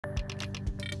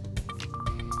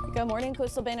Good morning,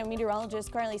 Coastal Band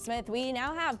meteorologist Carly Smith. We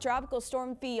now have Tropical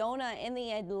Storm Fiona in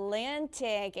the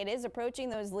Atlantic. It is approaching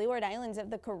those Leeward Islands of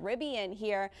the Caribbean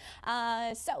here.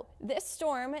 So this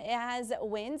storm has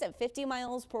winds at 50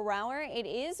 miles per hour. It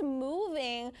is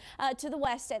moving to the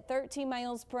west at 13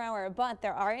 miles per hour, but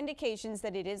there are indications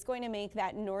that it is going to make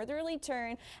that northerly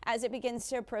turn as it begins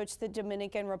to approach the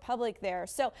Dominican Republic there.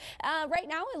 So right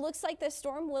now it looks like this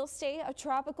storm will stay a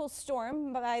tropical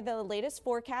storm by the latest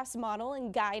forecast model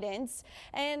and guidance.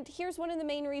 And here's one of the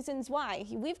main reasons why.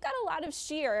 We've got a lot of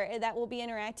shear that will be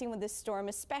interacting with this storm,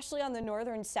 especially on the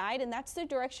northern side, and that's the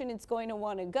direction it's going to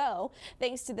want to go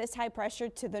thanks to this high pressure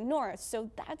to the north. So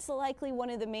that's likely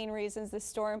one of the main reasons the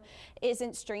storm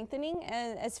isn't strengthening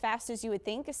as fast as you would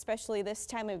think, especially this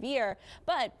time of year.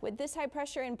 But with this high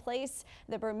pressure in place,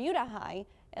 the Bermuda high,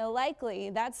 likely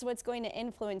that's what's going to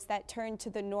influence that turn to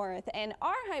the north. And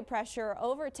our high pressure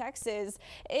over Texas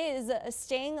is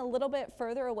staying a little bit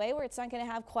further away, where it's not going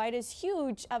to have quite as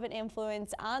huge of an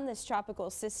influence on this tropical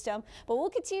system. But we'll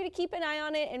continue to keep an eye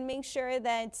on it and make sure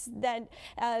that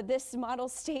this model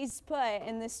stays put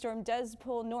and this storm does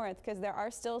pull north, because there are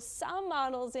still some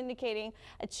models indicating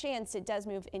a chance it does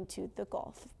move into the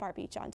Gulf. Barbie, John.